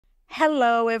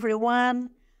Hello,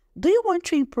 everyone. Do you want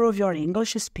to improve your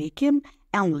English speaking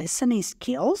and listening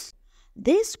skills?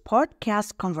 This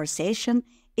podcast conversation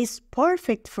is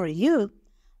perfect for you.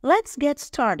 Let's get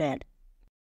started.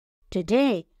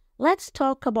 Today, let's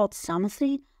talk about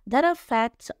something that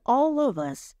affects all of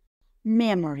us,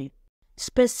 memory.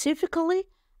 Specifically,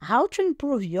 how to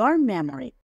improve your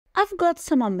memory. I've got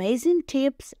some amazing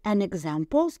tips and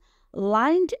examples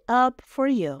lined up for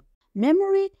you.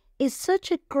 Memory is such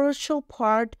a crucial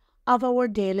part of our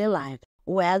daily life.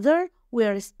 Whether we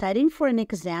are studying for an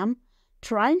exam,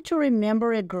 trying to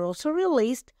remember a grocery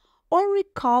list, or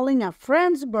recalling a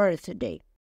friend's birthday.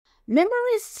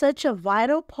 Memory is such a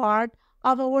vital part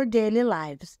of our daily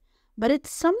lives, but it's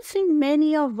something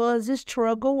many of us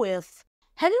struggle with.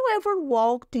 Have you ever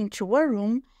walked into a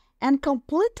room and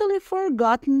completely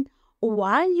forgotten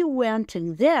why you went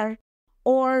in there?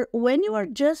 Or when you are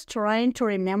just trying to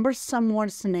remember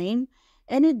someone's name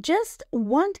and it just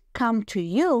won't come to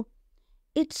you?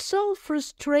 It's so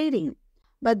frustrating.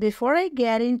 But before I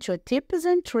get into tips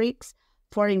and tricks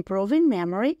for improving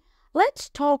memory, let's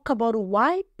talk about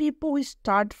why people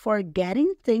start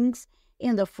forgetting things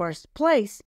in the first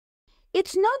place.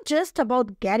 It's not just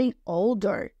about getting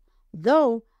older,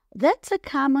 though that's a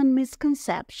common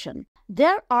misconception.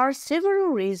 There are several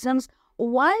reasons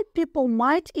why people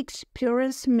might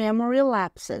experience memory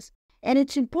lapses, and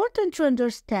it's important to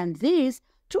understand these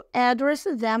to address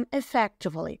them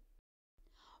effectively.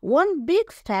 One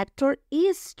big factor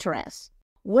is stress.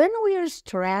 When we are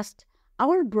stressed,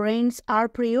 our brains are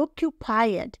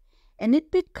preoccupied, and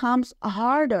it becomes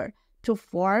harder to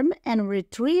form and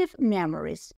retrieve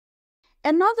memories.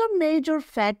 Another major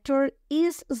factor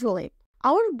is sleep.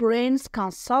 Our brains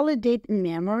consolidate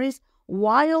memories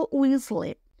while we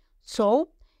sleep. So,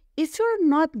 if you're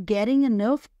not getting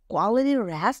enough quality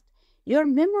rest, your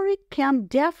memory can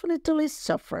definitely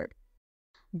suffer.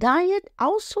 Diet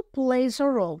also plays a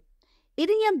role.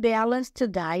 Eating a balanced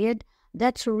diet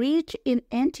that's rich in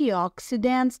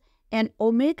antioxidants and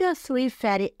omega-3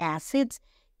 fatty acids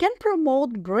can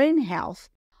promote brain health.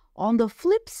 On the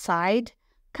flip side,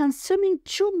 consuming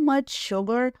too much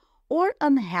sugar or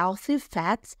unhealthy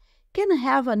fats can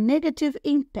have a negative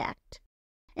impact.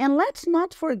 And let's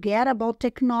not forget about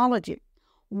technology.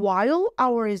 While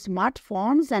our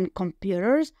smartphones and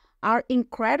computers are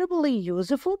incredibly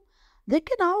useful, they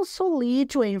can also lead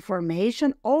to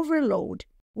information overload.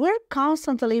 We're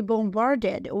constantly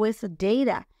bombarded with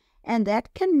data, and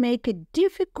that can make it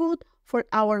difficult for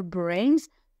our brains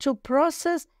to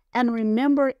process and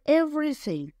remember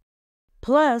everything.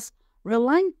 Plus,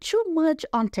 relying too much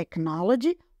on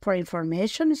technology for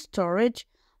information storage,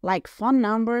 like phone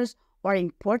numbers or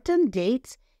important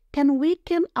dates, can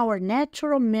weaken our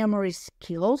natural memory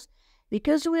skills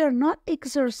because we are not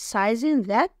exercising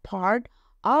that part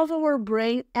of our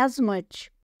brain as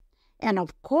much. And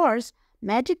of course,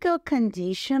 medical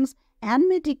conditions and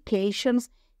medications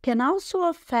can also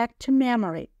affect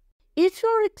memory. If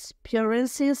you're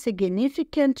experiencing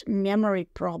significant memory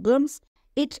problems,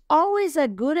 it's always a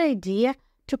good idea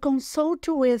to consult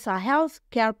with a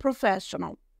healthcare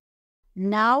professional.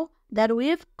 Now that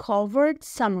we've covered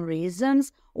some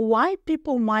reasons why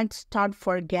people might start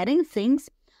forgetting things,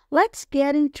 let's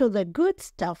get into the good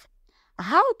stuff.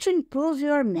 How to improve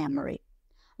your memory.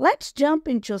 Let's jump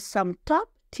into some top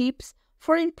tips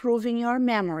for improving your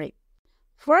memory.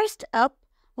 First up,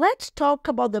 let's talk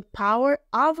about the power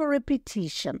of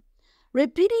repetition.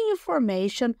 Repeating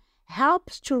information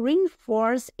helps to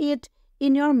reinforce it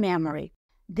in your memory.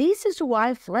 This is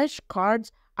why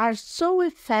flashcards are so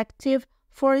effective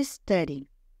for studying.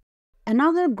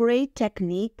 Another great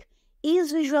technique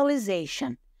is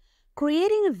visualization.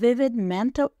 Creating vivid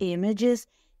mental images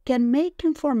can make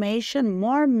information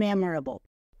more memorable.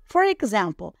 For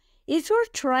example, if you're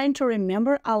trying to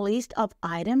remember a list of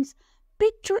items,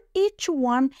 picture each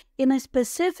one in a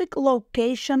specific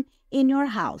location in your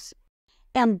house.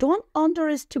 And don't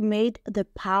underestimate the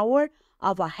power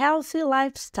of a healthy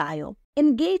lifestyle.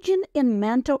 Engaging in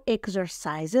mental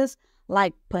exercises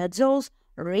like puzzles,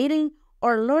 reading,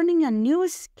 or learning a new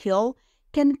skill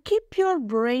can keep your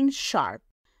brain sharp.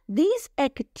 These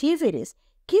activities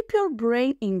keep your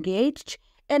brain engaged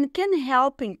and can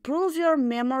help improve your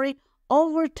memory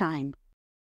over time.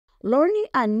 Learning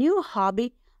a new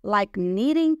hobby like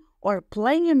knitting or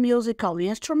playing a musical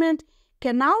instrument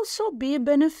can also be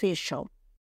beneficial.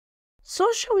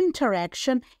 Social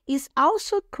interaction is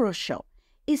also crucial.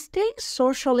 Staying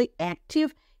socially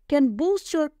active can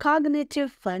boost your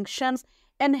cognitive functions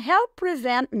and help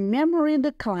prevent memory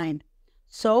decline.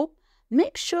 So,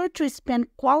 make sure to spend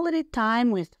quality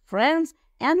time with friends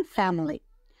and family.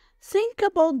 Think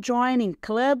about joining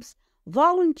clubs,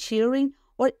 volunteering,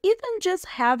 or even just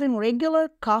having regular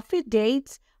coffee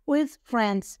dates with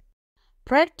friends.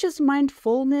 Practice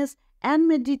mindfulness and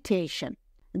meditation.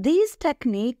 These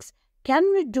techniques can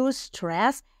reduce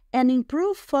stress and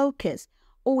improve focus,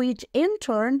 which in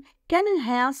turn can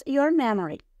enhance your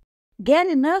memory. Get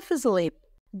enough sleep.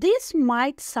 This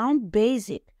might sound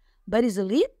basic, but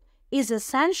sleep is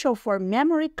essential for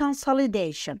memory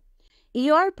consolidation.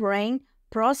 Your brain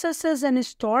processes and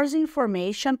stores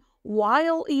information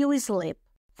while you sleep.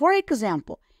 For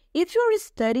example, if you're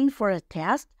studying for a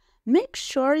test, make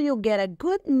sure you get a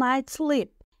good night's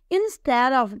sleep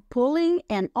instead of pulling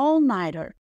an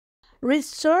all-nighter.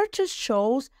 Research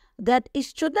shows that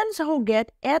students who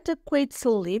get adequate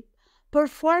sleep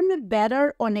perform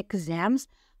better on exams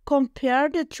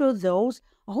compared to those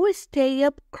who stay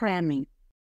up cramming.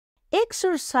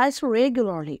 Exercise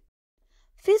regularly.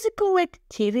 Physical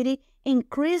activity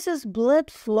increases blood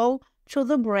flow to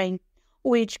the brain,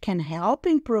 which can help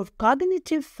improve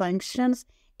cognitive functions,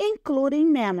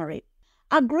 including memory.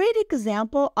 A great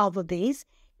example of this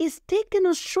is taking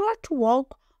a short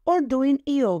walk or doing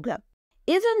yoga.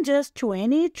 Even just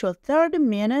 20 to 30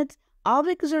 minutes of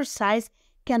exercise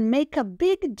can make a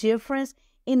big difference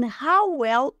in how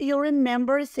well you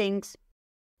remember things.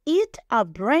 Eat a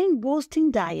brain-boosting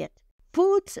diet.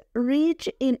 Foods rich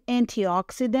in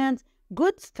antioxidants,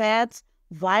 good fats,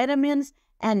 vitamins,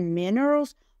 and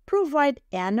minerals provide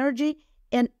energy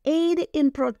and aid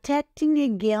in protecting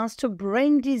against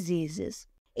brain diseases.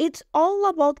 It's all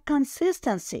about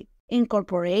consistency.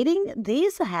 Incorporating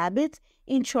these habits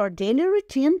into your daily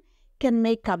routine can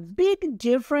make a big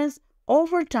difference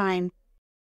over time.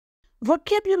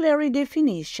 Vocabulary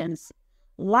definitions.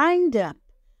 Lined up.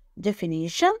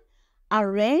 Definition: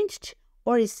 arranged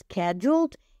or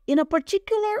scheduled in a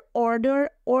particular order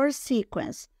or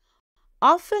sequence,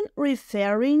 often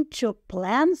referring to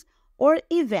plans or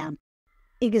events.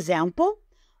 Example: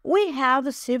 we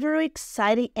have several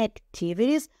exciting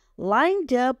activities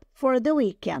lined up for the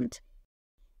weekend.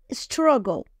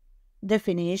 Struggle.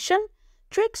 Definition: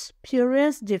 to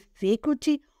experience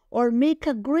difficulty or make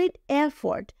a great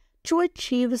effort to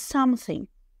achieve something.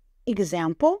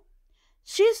 Example: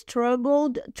 she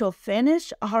struggled to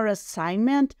finish her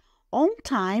assignment on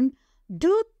time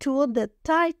due to the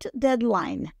tight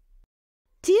deadline.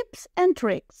 Tips and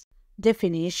tricks.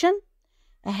 Definition: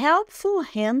 helpful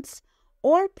hints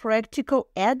or practical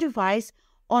advice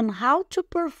on how to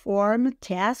perform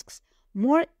tasks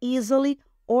more easily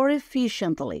or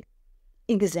efficiently.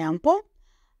 Example: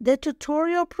 the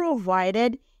tutorial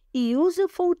provided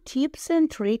useful tips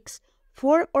and tricks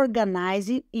for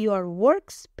organizing your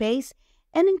workspace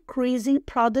and increasing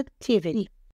productivity.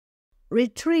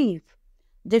 Retrieve.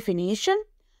 Definition: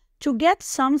 to get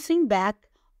something back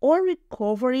or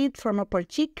recover it from a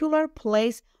particular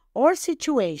place or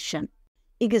situation.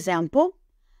 Example: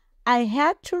 I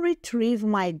had to retrieve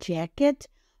my jacket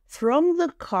from the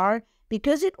car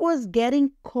because it was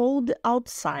getting cold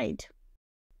outside.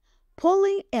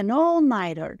 Pulling an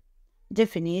all-nighter.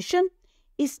 Definition: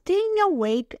 staying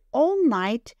awake all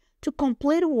night to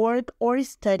complete work or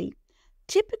study,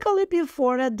 typically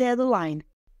before a deadline.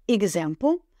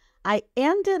 Example: I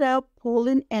ended up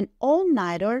pulling an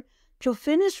all-nighter to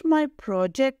finish my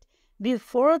project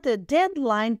before the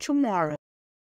deadline tomorrow.